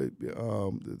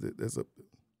 There's a.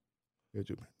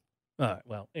 All right.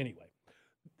 Well, anyway,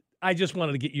 I just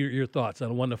wanted to get your thoughts on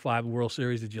a 1-5 World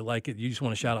Series. Did you like it? You just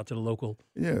want to shout out to the local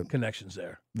connections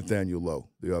there. Nathaniel Lowe,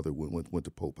 the other went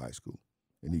to Pope High School,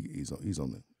 and he's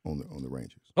on the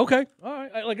Rangers. Okay. All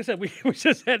right. Like I said, we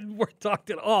just hadn't talked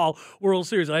at all World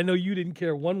Series. I know you didn't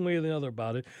care one way or the other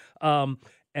about it. And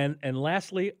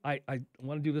lastly, I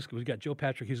want to do this because we got Joe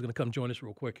Patrick. He's going to come join us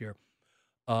real quick here.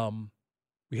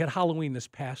 We had Halloween this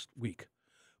past week,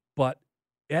 but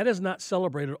that is not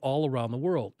celebrated all around the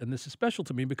world. And this is special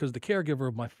to me because the caregiver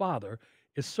of my father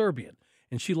is Serbian,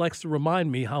 and she likes to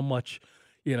remind me how much,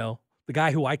 the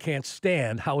guy who I can't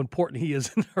stand, how important he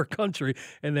is in her country,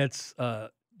 and that's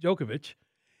Djokovic.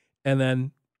 And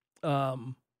then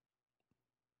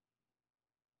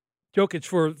Jokic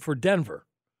for Denver.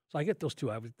 So I get those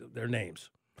two, their names.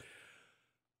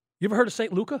 You ever heard of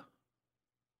St. Luca?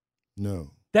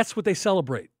 No. That's what they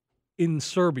celebrate in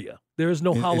Serbia. There is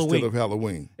no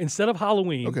Halloween. Instead of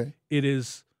Halloween, it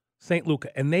is St. Luca.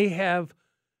 And they have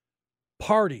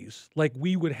parties like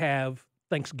we would have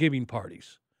Thanksgiving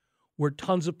parties where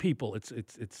tons of people, it's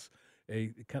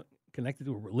connected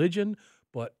to a religion,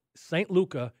 but St.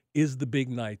 Luca is the big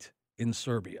night in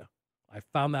Serbia. I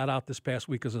found that out this past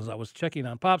week because as I was checking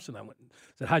on Pops, and I went and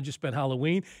said, how'd you spend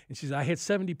Halloween? And she said, I had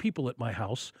 70 people at my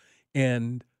house,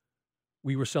 and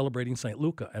we were celebrating St.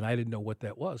 Luca, and I didn't know what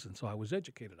that was, and so I was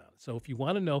educated on it. So if you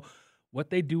want to know what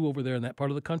they do over there in that part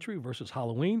of the country versus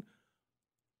Halloween,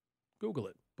 Google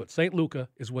it. But St. Luca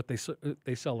is what they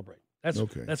celebrate. That's what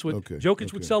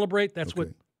Jokic would celebrate. That's what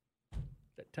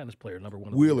that tennis player, number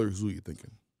one. Wheeler's who you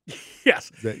thinking?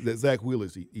 Yes. Zach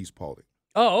Wheeler's East Paulding.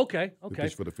 Oh, okay.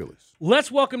 Pitch for the Phillies.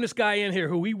 Let's welcome this guy in here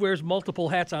who he wears multiple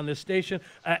hats on this station.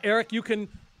 Eric, you can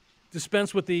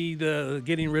dispense with the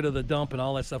getting rid of the dump and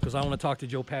all that stuff because I want to talk to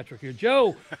Joe Patrick here.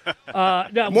 Joe,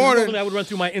 now, morning. I would run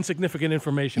through my insignificant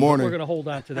information. Morning. But we're going to hold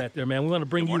on to that there, man. We want to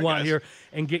bring you on here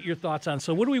and get your thoughts on.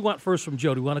 So what do we want first from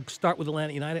Joe? Do we want to start with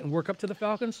Atlanta United and work up to the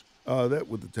Falcons? That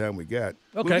with the time we got.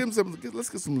 Okay. Let's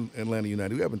get some Atlanta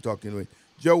United. We haven't talked anyway.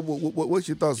 Joe, what's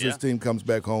your thoughts this team comes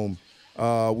back home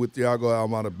with Thiago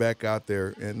Almada back out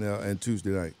there and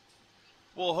Tuesday night?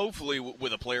 Well, hopefully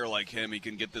with a player like him, he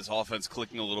can get this offense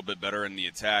clicking a little bit better in the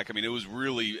attack. I mean, it was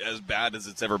really as bad as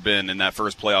it's ever been in that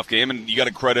first playoff game, and you got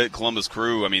to credit Columbus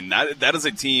Crew. I mean, that is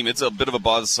a team. It's a bit of a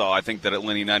buzzsaw, I think, that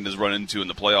Atlanta United has run into in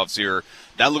the playoffs here.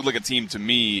 That looked like a team to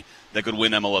me that could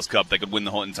win MLS Cup, that could win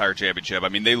the whole entire championship. I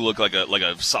mean, they look like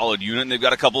a solid unit, and they've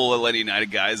got a couple of Atlanta United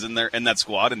guys in that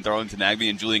squad, and Darlington Nagbe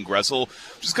and Julian Gressel,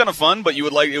 which is kind of fun. But it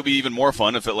would be even more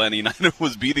fun if Atlanta United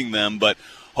was beating them. But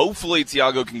hopefully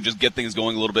Thiago can just get things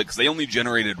going a little bit because they only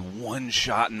generated one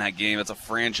shot in that game. That's a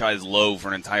franchise low for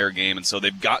an entire game, and so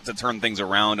they've got to turn things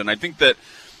around. And I think that,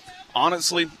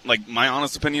 honestly, like my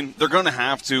honest opinion, they're going to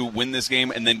have to win this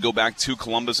game and then go back to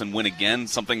Columbus and win again,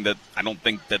 something that I don't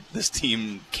think that this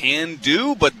team can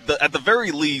do. But at the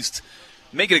very least,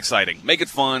 make it exciting, make it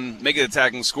fun, make it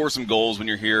attacking, score some goals when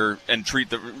you're here, and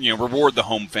reward the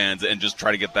home fans and just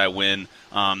try to get that win.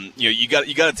 You got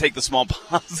to take the small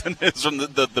positives from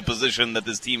the position that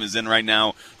this team is in right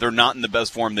now. They're not in the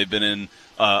best form they've been in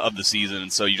of the season,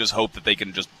 and so you just hope that they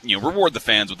can just reward the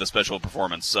fans with a special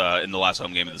performance in the last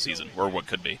home game of the season, or what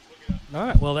could be. All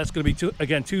right, well, that's going to be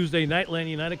again Tuesday night, Atlanta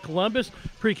United Columbus.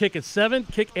 Pre-kick at 7,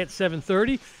 kick at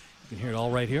 7:30. You can hear it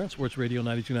all right here on Sports Radio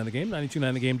 92.9 The Game,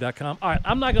 92.9thegame.com. All right,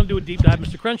 I'm not going to do a deep dive.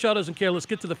 Mr. Crenshaw doesn't care. Let's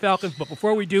get to the Falcons. But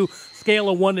before we do, scale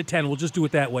of 1 to 10. We'll just do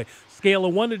it that way. Scale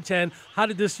of 1 to 10. How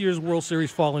did this year's World Series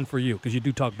fall in for you? Because you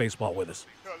do talk baseball with us.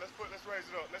 No, let's raise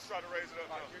it up. Let's try to raise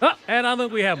it up. And I don't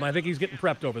think we have him. I think he's getting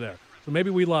prepped over there. So maybe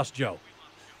we lost Joe.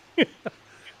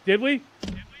 Did we?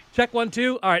 Check 1,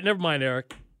 2. All right, never mind,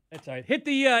 Eric. That's all right. Hit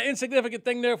the insignificant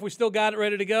thing there if we still got it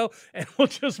ready to go, and we'll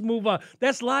just move on.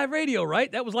 That's live radio,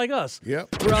 right? That was like us.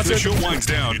 Yep. We're out The there. show winds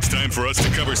down. It's time for us to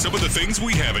cover some of the things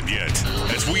we haven't yet,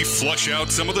 as we flush out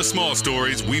some of the small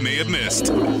stories we may have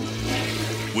missed.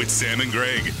 With Sam and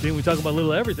Greg. See, we talk about a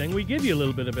little everything. We give you a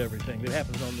little bit of everything that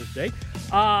happens on this day.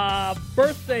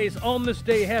 Birthdays on this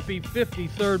day. Happy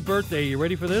 53rd birthday. You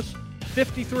ready for this?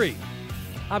 53.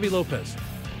 Javi Lopez.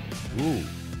 Ooh.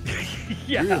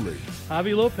 Yeah. Really?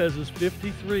 Javi Lopez is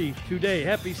 53 today.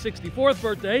 Happy 64th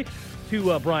birthday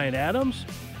to Brian Adams.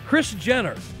 Kris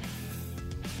Jenner,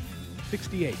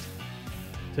 68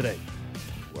 today.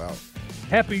 Wow.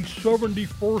 Happy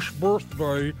 71st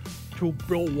birthday to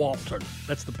Bill Walton.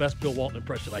 That's the best Bill Walton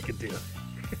impression I could do.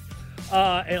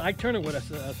 And Ike Turner would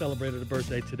have celebrated a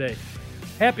birthday today.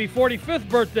 Happy 45th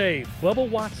birthday, Bubba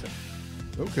Watson.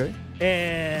 Okay.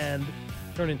 And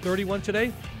turning 31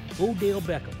 today, Odell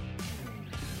Beckham.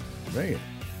 Man.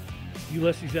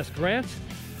 Ulysses S. Grant,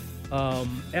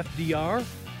 FDR,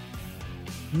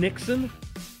 Nixon,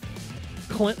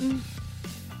 Clinton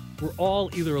were all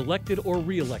either elected or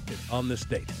reelected on this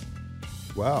date.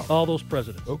 Wow. All those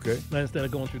presidents. Okay. Instead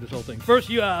of going through this whole thing. First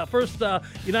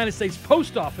United States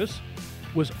Post Office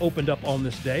was opened up on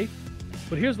this day.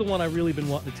 But here's the one I've really been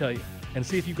wanting to tell you, and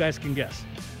see if you guys can guess.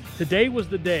 Today was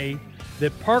the day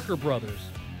that Parker Brothers,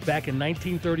 back in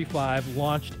 1935,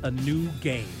 launched a new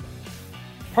game.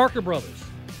 Parker Brothers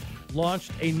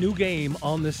launched a new game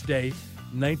on this day,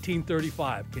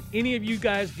 1935. Can any of you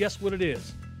guys guess what it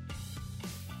is?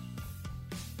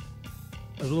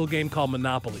 A little game called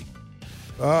Monopoly.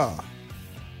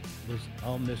 Was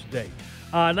on this day.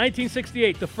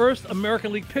 1968, the first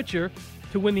American League pitcher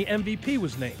to win the MVP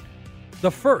was named.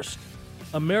 The first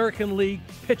American League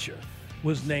pitcher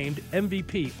was named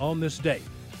MVP on this day.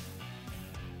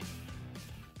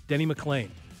 Denny McClain,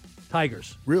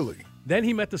 Tigers. Really? Then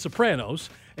he met the Sopranos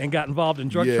and got involved in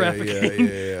drug trafficking,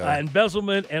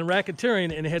 embezzlement, and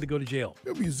racketeering, and had to go to jail.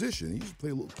 You're a musician. He used to play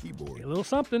a little keyboard. A little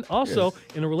something. Also,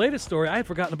 in a related story, I had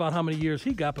forgotten about how many years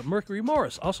he got, but Mercury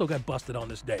Morris also got busted on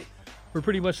this day for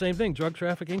pretty much the same thing: drug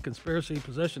trafficking, conspiracy,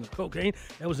 possession of cocaine.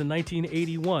 That was in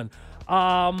 1981.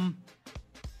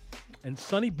 And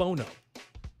Sonny Bono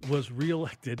was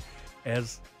reelected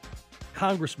as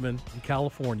congressman in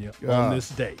California on this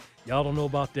day. Y'all don't know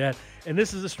about that. And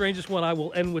this is the strangest one. I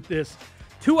will end with this.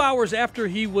 2 hours after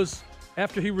he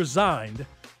resigned,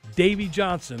 Davey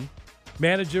Johnson,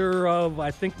 manager of,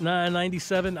 I think,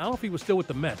 97. I don't know if he was still with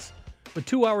the Mets. But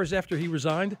 2 hours after he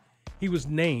resigned, he was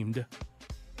named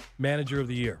manager of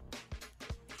the year.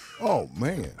 Oh,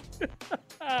 man.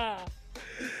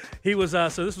 He was,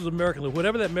 so this was American League.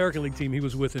 Whatever that American League team he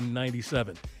was with in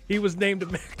 97. He was named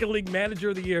American League Manager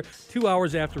of the Year 2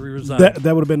 hours after he resigned.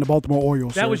 That would have been the Baltimore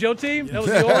Orioles. That was your team? That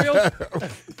was the Orioles?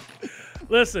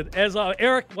 Listen, as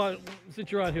Eric,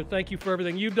 since you're on here, thank you for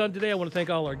everything you've done today. I want to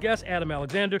thank all our guests, Adam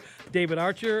Alexander, David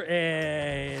Archer,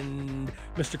 and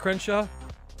Mr. Crenshaw.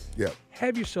 Yep.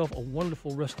 Have yourself a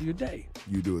wonderful rest of your day.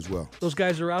 You do as well. Those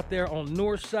guys are out there on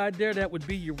North Side there. That would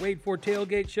be your Wade Ford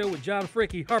Tailgate Show with John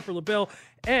Fricky, Harper LaBelle,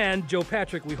 and Joe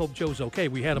Patrick. We hope Joe's okay.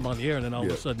 We had him on the air, and then all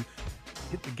of a sudden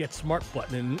hit the Get Smart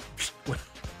button and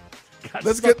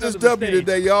let's get this W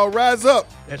today, y'all. Rise up.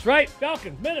 That's right.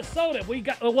 Falcons, Minnesota. We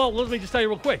got, well, let me just tell you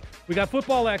real quick. We got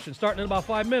football action starting in about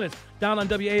 5 minutes down on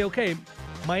WAOK.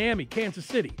 Miami, Kansas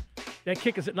City. That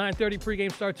kick is at 9:30.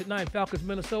 Pregame starts at 9. Falcons,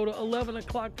 Minnesota. 11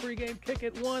 o'clock pregame, kick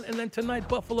at 1. And then tonight,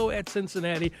 Buffalo at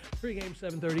Cincinnati. Pregame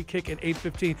 7:30, kick at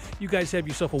 8:15. You guys have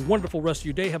yourself a wonderful rest of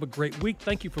your day. Have a great week.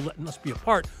 Thank you for letting us be a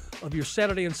part of your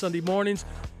Saturday and Sunday mornings.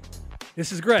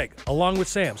 This is Greg, along with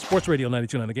Sam. Sports Radio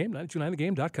 92.9 The Game,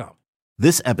 92.9thegame.com.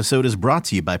 This episode is brought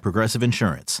to you by Progressive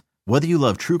Insurance. Whether you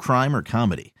love true crime or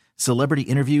comedy, celebrity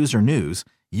interviews or news,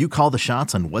 you call the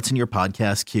shots on what's in your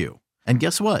podcast queue. And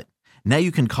guess what? Now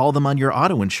you can call them on your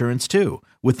auto insurance, too,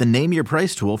 with the Name Your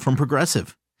Price tool from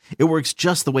Progressive. It works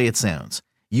just the way it sounds.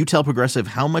 You tell Progressive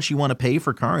how much you want to pay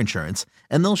for car insurance,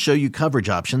 and they'll show you coverage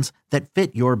options that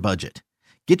fit your budget.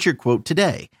 Get your quote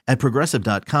today at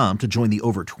Progressive.com to join the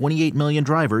over 28 million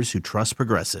drivers who trust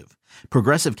Progressive.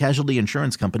 Progressive Casualty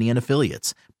Insurance Company and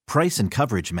Affiliates. Price and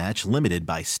coverage match limited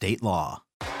by state law.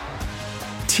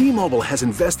 T-Mobile has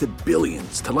invested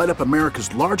billions to light up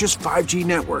America's largest 5G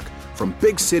network, from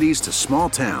big cities to small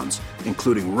towns,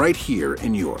 including right here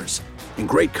in yours. And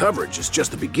great coverage is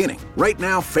just the beginning. Right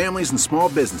now, families and small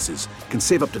businesses can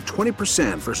save up to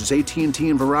 20% versus AT&T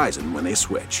and Verizon when they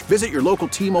switch. Visit your local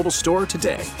T-Mobile store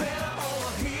today.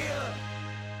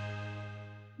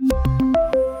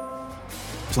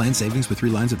 Plan savings with 3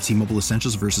 lines of T-Mobile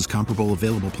Essentials versus comparable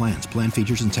available plans. Plan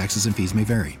features and taxes and fees may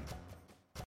vary.